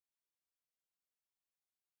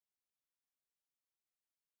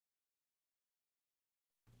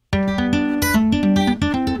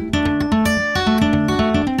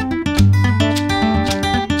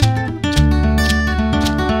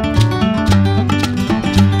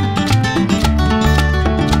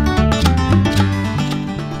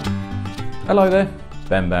Hello there,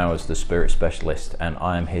 Ben Bowers, the Spirit Specialist, and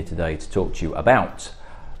I am here today to talk to you about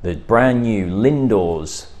the brand new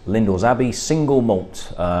Lindores Abbey single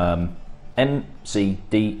malt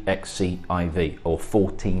MCDXCIV, or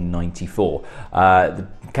 1494.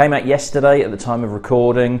 Came out yesterday at the time of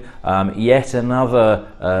recording. Yet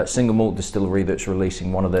another single malt distillery that's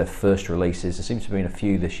releasing one of their first releases. There seems to have been a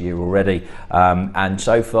few this year already, and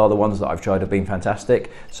so far the ones that I've tried have been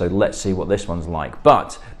fantastic. So let's see what this one's like.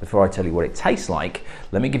 But before I tell you what it tastes like,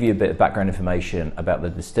 let me give you a bit of background information about the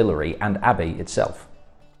distillery and abbey itself.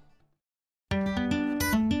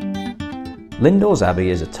 Lindores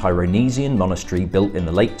Abbey is a Tironesian monastery built in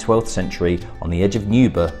the late 12th century on the edge of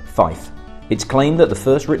Newburgh, Fife. It's claimed that the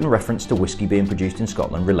first written reference to whisky being produced in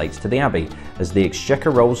Scotland relates to the Abbey, as the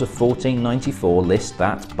Exchequer Rolls of 1494 list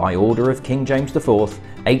that, by order of King James IV,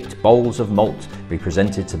 8 bols of malt be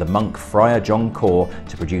presented to the monk Friar John Cor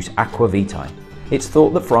to produce aqua vitae. It's thought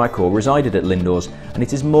that Friar Cor resided at Lindores, and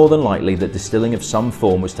it is more than likely that distilling of some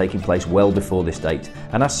form was taking place well before this date,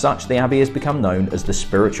 and as such the Abbey has become known as the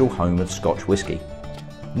spiritual home of Scotch whisky.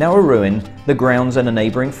 Now a ruin, the grounds and a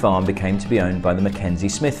neighbouring farm became to be owned by the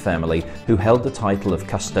MacKenzie Smith family, who held the title of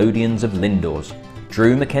Custodians of Lindores.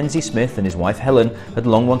 Drew MacKenzie Smith and his wife Helen had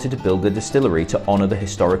long wanted to build a distillery to honour the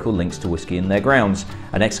historical links to whisky in their grounds,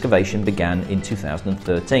 and excavation began in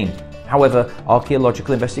 2013. However,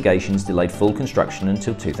 archaeological investigations delayed full construction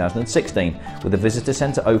until 2016, with a visitor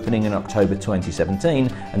centre opening in October 2017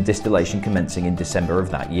 and distillation commencing in December of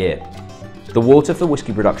that year. The water for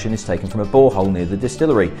whisky production is taken from a borehole near the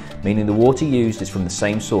distillery, meaning the water used is from the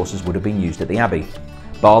same source as would have been used at the Abbey.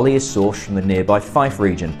 Barley is sourced from the nearby Fife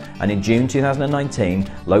region, and in June 2019,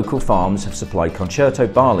 local farms have supplied concerto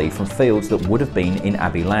barley from fields that would have been in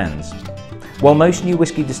Abbey lands. While most new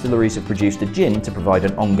whisky distilleries have produced a gin to provide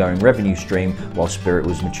an ongoing revenue stream while spirit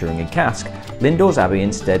was maturing in cask, Lindores Abbey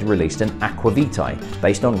instead released an aqua vitae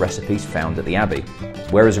based on recipes found at the Abbey.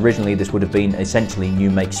 Whereas originally this would have been essentially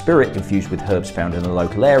new make spirit infused with herbs found in the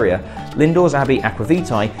local area, Lindores Abbey aqua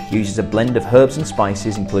vitae uses a blend of herbs and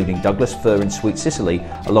spices including Douglas fir and sweet Sicily,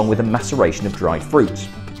 along with a maceration of dried fruits.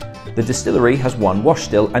 The distillery has 1 wash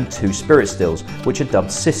still and 2 spirit stills, which are dubbed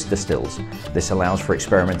sister stills. This allows for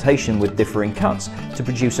experimentation with differing cuts to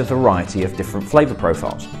produce a variety of different flavour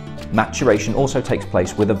profiles. Maturation also takes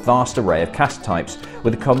place with a vast array of cask types,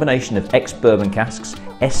 with a combination of ex-bourbon casks,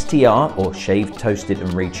 STR or shaved, toasted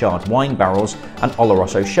and recharred wine barrels, and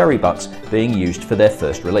Oloroso sherry butts being used for their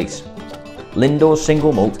first release. Lindores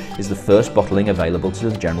Single Malt is the first bottling available to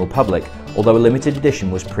the general public, although a limited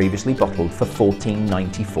edition was previously bottled for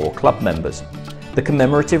 1494 club members. The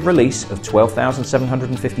commemorative release of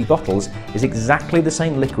 12,750 bottles is exactly the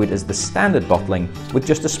same liquid as the standard bottling, with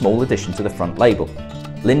just a small addition to the front label.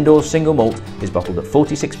 Lindores Single Malt is bottled at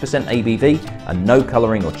 46% ABV and no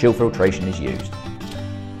colouring or chill filtration is used.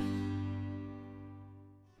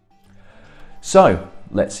 So,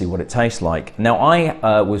 let's see what it tastes like. Now,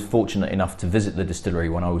 I was fortunate enough to visit the distillery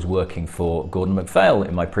when I was working for Gordon MacPhail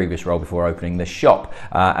in my previous role before opening this shop,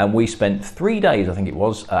 and we spent 3 days, I think it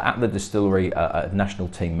was, at the distillery at a national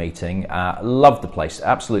team meeting. Loved the place,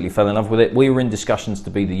 absolutely fell in love with it. We were in discussions to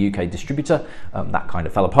be the UK distributor. That kind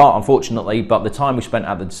of fell apart, unfortunately, but the time we spent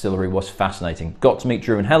at the distillery was fascinating. Got to meet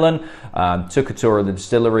Drew and Helen, took a tour of the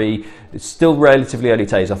distillery. It's still relatively early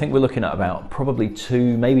days. I think we're looking at about probably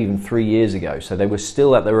 2, maybe even 3 years ago, so they were still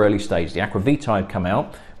at their early stage. The aqua vitae had come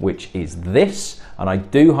out, which is this, and I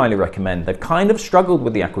do highly recommend. They've kind of struggled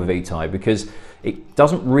with the aqua vitae because it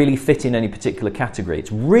doesn't really fit in any particular category.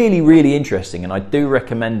 It's really, really interesting, and I do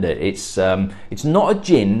recommend it. It's not a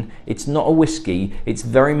gin, it's not a whiskey, it's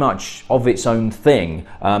very much of its own thing.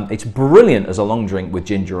 It's brilliant as a long drink with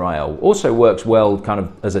ginger ale. Also works well kind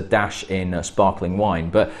of as a dash in sparkling wine,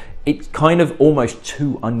 but it's kind of almost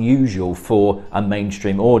too unusual for a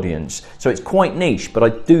mainstream audience. So it's quite niche, but I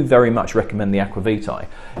do very much recommend the aqua vitae.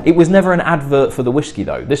 It was never an advert for the whiskey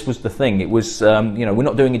though. This was the thing. It was, you know, we're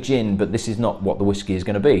not doing a gin, but this is not what the whiskey is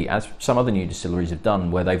going to be, as some other new distilleries have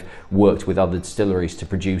done, where they've worked with other distilleries to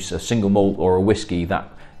produce a single malt or a whiskey that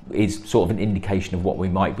is sort of an indication of what we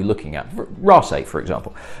might be looking at. Rase, for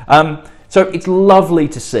example. So it's lovely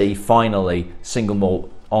to see finally single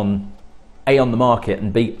malt on the market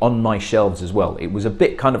and B, on my shelves as well. It was a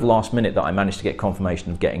bit kind of last minute that I managed to get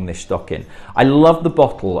confirmation of getting this stock in. I love the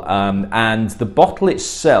bottle, and the bottle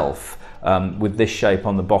itself, with this shape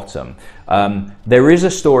on the bottom, there is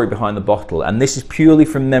a story behind the bottle, and this is purely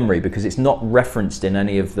from memory because it's not referenced in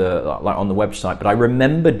any of the, like on the website, but I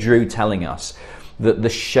remember Drew telling us that the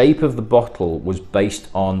shape of the bottle was based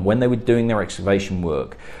on when they were doing their excavation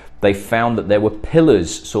work. They found that there were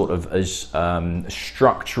pillars sort of as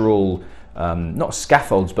structural not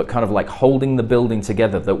scaffolds, but kind of like holding the building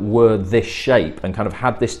together that were this shape and kind of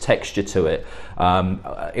had this texture to it.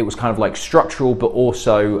 It was kind of like structural, but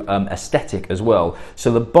also aesthetic as well.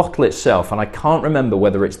 So the bottle itself, and I can't remember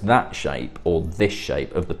whether it's that shape or this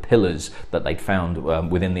shape of the pillars that they'd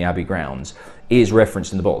found within the Abbey grounds, is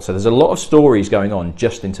referenced in the bottle. So there's a lot of stories going on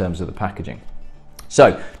just in terms of the packaging.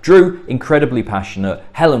 So Drew, incredibly passionate.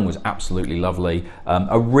 Helen was absolutely lovely.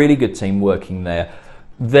 A really good team working there.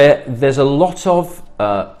 There's a lot of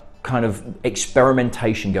kind of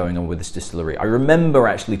experimentation going on with this distillery. I remember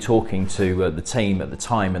actually talking to the team at the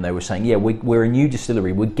time, and they were saying, yeah, we're a new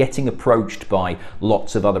distillery. We're getting approached by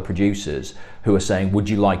lots of other producers who are saying, would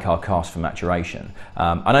you like our cask for maturation?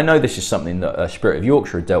 And I know this is something that Spirit of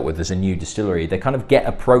Yorkshire had dealt with as a new distillery. They kind of get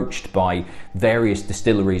approached by various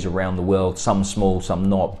distilleries around the world, some small, some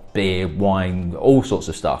not, beer, wine, all sorts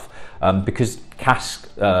of stuff, because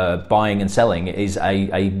cask buying and selling is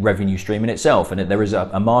a revenue stream in itself, and there is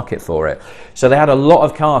a market for it. So they had a lot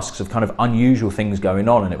of casks of kind of unusual things going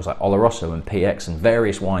on, and it was like Oloroso and PX and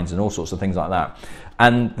various wines and all sorts of things like that.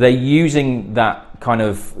 And they're using that kind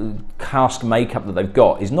of cask makeup that they've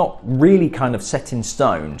got is not really kind of set in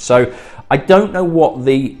stone. So I don't know what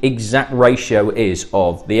the exact ratio is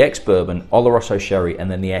of the ex-bourbon, Oloroso sherry, and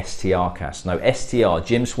then the STR cask. Now STR,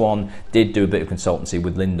 Jim Swan did do a bit of consultancy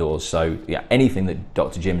with Lindores, so yeah, anything that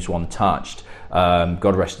Dr. Jim Swan touched,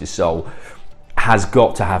 God rest his soul, has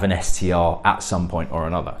got to have an STR at some point or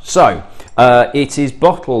another. So it is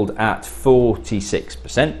bottled at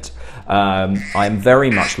 46%. I am very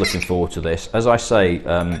much looking forward to this. As I say,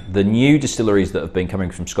 the new distilleries that have been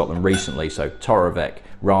coming from Scotland recently, so Torrevec,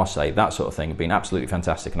 Rasay, that sort of thing, have been absolutely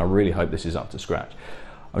fantastic, and I really hope this is up to scratch.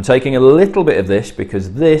 I'm taking a little bit of this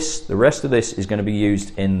because the rest of this is going to be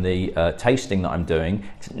used in the tasting that I'm doing.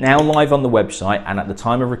 It's now live on the website, and at the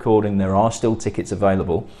time of recording there are still tickets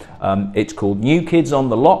available. It's called New Kids on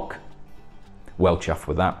the Lock. Well chuffed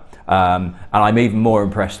with that. And I'm even more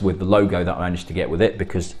impressed with the logo that I managed to get with it,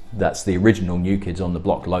 because that's the original New Kids on the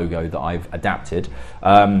Block logo that I've adapted.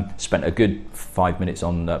 Spent a good 5 minutes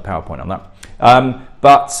on PowerPoint on that.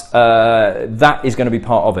 But that is going to be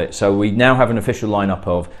part of it. So we now have an official lineup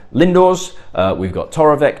of Lindores, we've got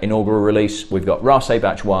Torrevec inaugural release, we've got Rasay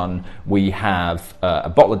Batch 1, we have a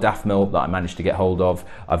bottle of Daffmill that I managed to get hold of,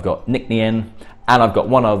 I've got Nicnien, and I've got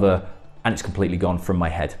one other, and it's completely gone from my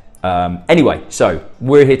head. Anyway, so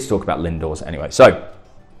we're here to talk about Lindores anyway. So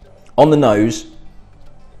on the nose,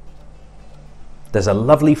 there's a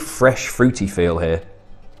lovely fresh fruity feel here.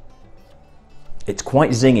 It's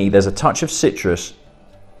quite zingy, there's a touch of citrus,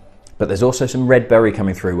 but there's also some red berry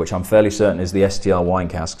coming through, which I'm fairly certain is the STR wine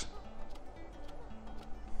casks.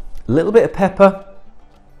 A little bit of pepper.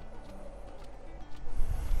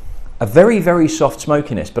 A very, very soft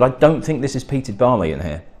smokiness, but I don't think this is peated barley in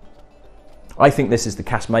here. I think this is the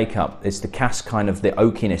cask makeup. It's the cask kind of, the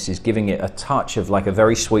oakiness is giving it a touch of like a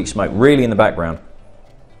very sweet smoke, really in the background.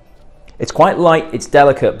 It's quite light, it's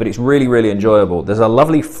delicate, but it's really, really enjoyable. There's a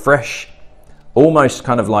lovely fresh, almost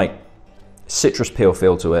kind of like citrus peel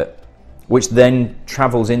feel to it, which then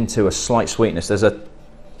travels into a slight sweetness. There's a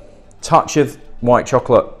touch of white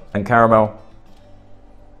chocolate and caramel.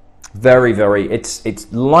 Very, very,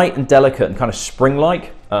 it's light and delicate and kind of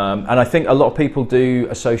spring-like. And I think a lot of people do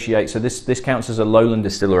associate, so this counts as a lowland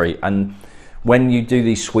distillery, and when you do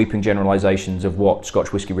these sweeping generalizations of what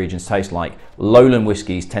Scotch whisky regions taste like, lowland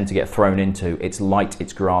whiskies tend to get thrown into, it's light,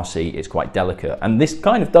 it's grassy, it's quite delicate. And this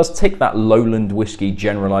kind of does tick that lowland whiskey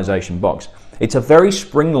generalization box. It's a very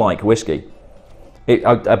spring-like whiskey.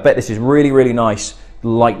 I bet this is really, really nice,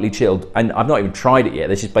 lightly chilled, and I've not even tried it yet.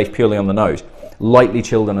 This is based purely on the nose. Lightly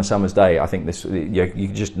chilled on a summer's day. I think this, you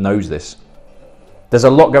can just nose this. There's a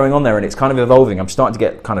lot going on there, and it's kind of evolving. I'm starting to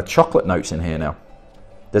get kind of chocolate notes in here now.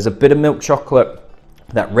 There's a bit of milk chocolate.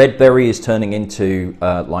 That red berry is turning into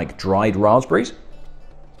like dried raspberries.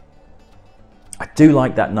 I do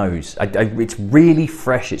like that nose. It's really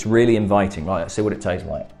fresh. It's really inviting. Right, let's see what it tastes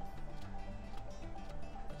like.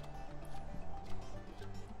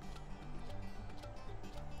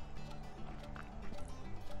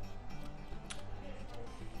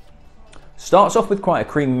 Starts off with quite a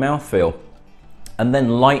creamy mouthfeel and then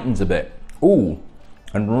lightens a bit. Ooh,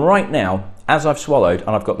 and right now, as I've swallowed, and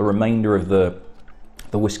I've got the remainder of the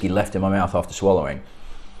whiskey left in my mouth after swallowing,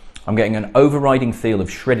 I'm getting an overriding feel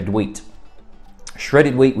of shredded wheat.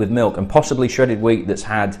 Shredded wheat with milk, and possibly shredded wheat that's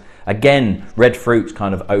had, again, red fruits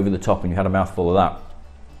kind of over the top, and you had a mouthful of that.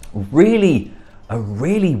 Really, a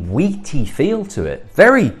really wheaty feel to it.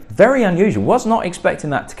 Very, very unusual. Was not expecting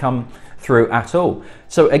that to come through at all.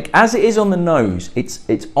 So as it is on the nose,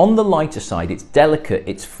 it's on the lighter side, it's delicate,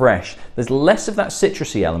 it's fresh. There's less of that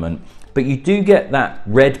citrusy element. but you do get that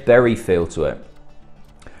red berry feel to it.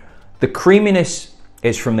 The creaminess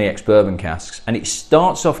is from the ex-bourbon casks, and it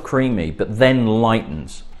starts off creamy, but then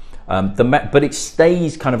lightens. But it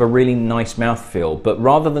stays kind of a really nice mouthfeel, but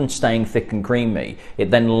rather than staying thick and creamy, it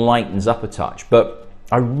then lightens up a touch. But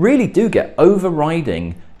I really do get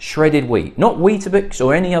overriding shredded wheat, not Weetabix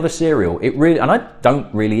or any other cereal. It really, and I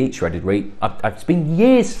don't really eat shredded wheat. It's been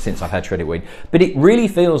years since I've had shredded wheat, but it really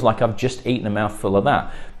feels like I've just eaten a mouthful of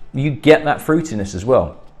that. You get that fruitiness as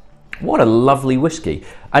well. What a lovely whiskey.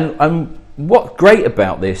 And what's great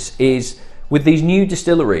about this is with these new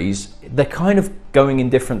distilleries, they're kind of going in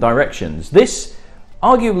different directions. This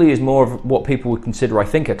arguably is more of what people would consider, I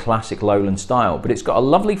think, a classic lowland style, but it's got a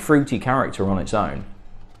lovely fruity character on its own.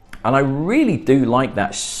 And I really do like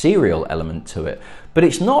that cereal element to it, but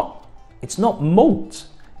it's not malt.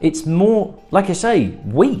 It's more, like I say,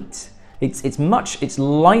 wheat. It's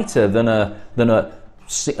lighter than a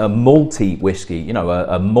malty whiskey, you know,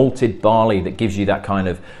 a malted barley that gives you that kind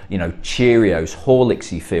of, you know, Cheerios,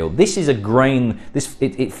 Horlicksy feel. This is a grain.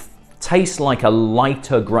 It tastes like a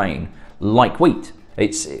lighter grain, like wheat.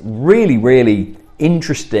 It's really, really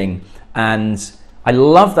interesting, and I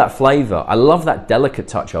love that flavour. I love that delicate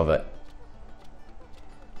touch of it.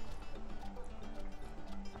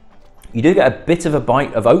 You do get a bit of a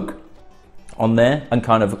bite of oak on there, and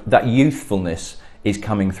kind of that youthfulness is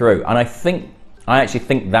coming through. And I actually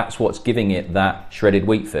think that's what's giving it that shredded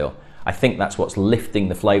wheat feel. I think that's what's lifting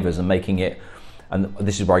the flavours and making it, and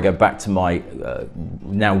this is where I go back to my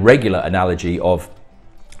now regular analogy of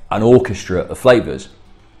an orchestra of flavours.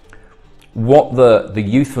 What the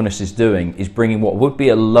youthfulness is doing is bringing what would be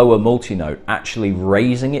a lower malty note, actually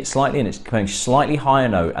raising it slightly, and it's going slightly higher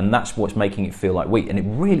note, and that's what's making it feel like wheat. And it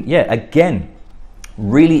really, yeah, again,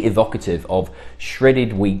 really evocative of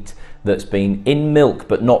shredded wheat that's been in milk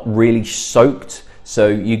but not really soaked. So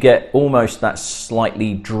you get almost that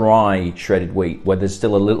slightly dry shredded wheat where there's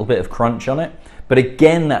still a little bit of crunch on it. But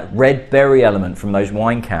again, that red berry element from those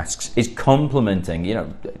wine casks is complementing, you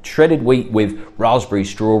know, shredded wheat with raspberries,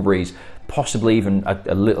 strawberries, possibly even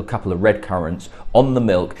a little couple of red currants on the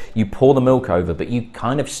milk. You pour the milk over, but you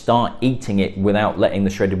kind of start eating it without letting the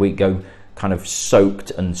shredded wheat go kind of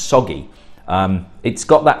soaked and soggy. It's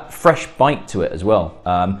got that fresh bite to it as well.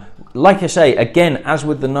 Like I say, again, as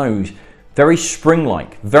with the nose, very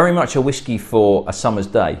spring-like, very much a whiskey for a summer's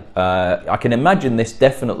day. I can imagine this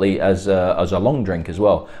definitely as a long drink as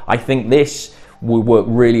well. I think this will work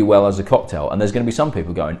really well as a cocktail, and there's going to be some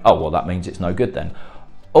people going, oh, well, that means it's no good then.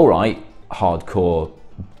 All right, hardcore,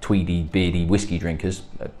 tweedy, beardy whiskey drinkers,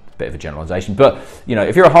 a bit of a generalization, but you know,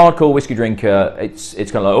 if you're a hardcore whiskey drinker, it's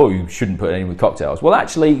kind of like, oh, you shouldn't put it in with cocktails. Well,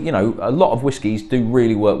 actually, you know, a lot of whiskies do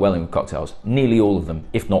really work well in with cocktails, nearly all of them,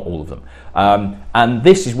 if not all of them. And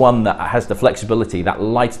this is one that has the flexibility, that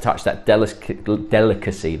lighter touch, that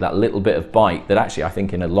delicacy, that little bit of bite that actually I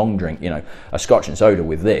think in a long drink, you know, a Scotch and soda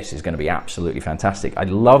with this is going to be absolutely fantastic. I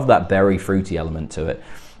love that berry fruity element to it.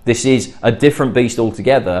 This is a different beast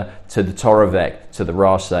altogether to the Torrevec, to the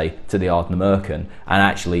Rasay, to the Ardnamurchan, and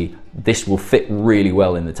actually this will fit really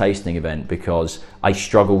well in the tasting event because I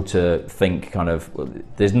struggle to think kind of,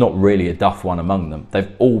 there's not really a duff one among them.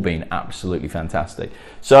 They've all been absolutely fantastic.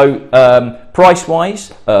 So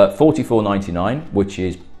price-wise, $44.99, which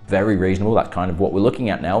is very reasonable. That's kind of what we're looking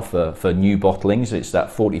at now for new bottlings. It's that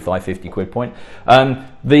 45-50 quid point.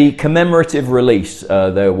 The commemorative release,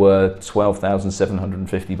 there were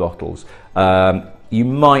 12,750 bottles. You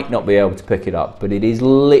might not be able to pick it up, but it is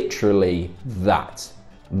literally that.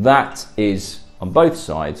 That is on both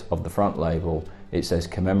sides of the front label. It says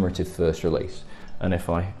commemorative first release. And if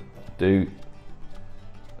I do,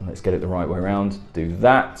 let's get it the right way around, do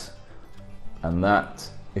that and that,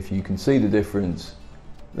 if you can see the difference.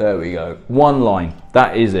 There we go. One line.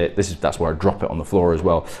 That is it. That's where I drop it on the floor as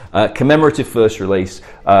well. Commemorative first release.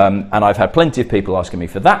 And I've had plenty of people asking me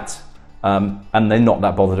for that. And they're not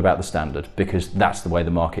that bothered about the standard because that's the way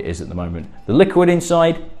the market is at the moment. The liquid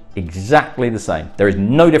inside, exactly the same. There is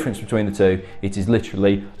no difference between the two. It is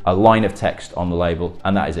literally a line of text on the label,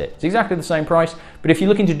 and that is it. It's exactly the same price. But if you're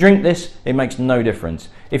looking to drink this, it makes no difference.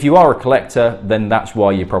 If you are a collector, then that's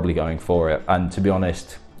why you're probably going for it. And to be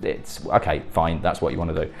honest, it's okay, fine, that's what you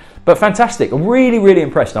want to do. But fantastic, I'm really, really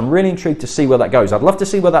impressed. I'm really intrigued to see where that goes. I'd love to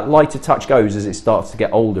see where that lighter touch goes as it starts to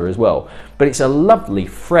get older as well. But it's a lovely,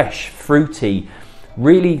 fresh, fruity,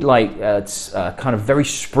 really like kind of very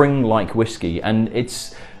spring-like whiskey, and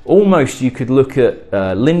it's almost you could look at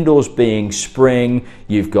Lindores being spring,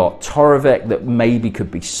 you've got Torrevec that maybe could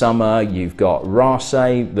be summer, you've got Race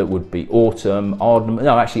that would be autumn,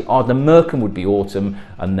 Ardnamurchan would be autumn,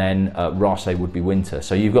 and then Race would be winter.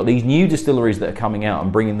 So you've got these new distilleries that are coming out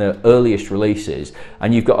and bringing the earliest releases,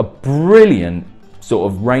 and you've got a brilliant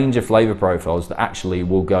sort of range of flavour profiles that actually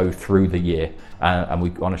will go through the year, and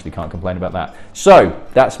we honestly can't complain about that. So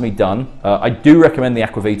that's me done. I do recommend the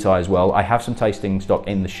aqua vitae as well. I have some tasting stock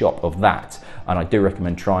in the shop of that, and I do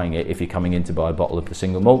recommend trying it if you're coming in to buy a bottle of the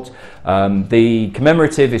single malt. The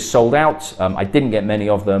commemorative is sold out. I didn't get many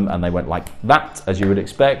of them, and they went like that, as you would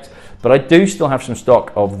expect, but I do still have some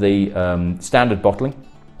stock of the standard bottling,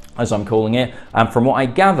 as I'm calling it, and from what I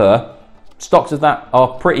gather, stocks of that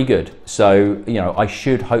are pretty good, so I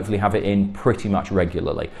should hopefully have it in pretty much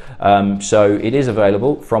regularly. So it is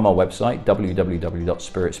available from our website,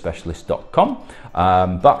 www.spiritspecialist.com,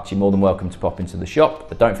 but you're more than welcome to pop into the shop.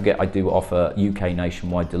 But don't forget, I do offer UK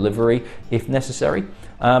nationwide delivery if necessary,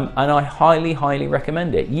 and I highly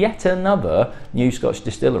recommend it. Yet another new Scotch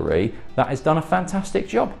distillery that has done a fantastic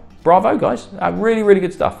job. Bravo guys, really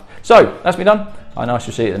good stuff. So that's me done, and I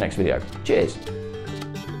shall see you at the next video. Cheers.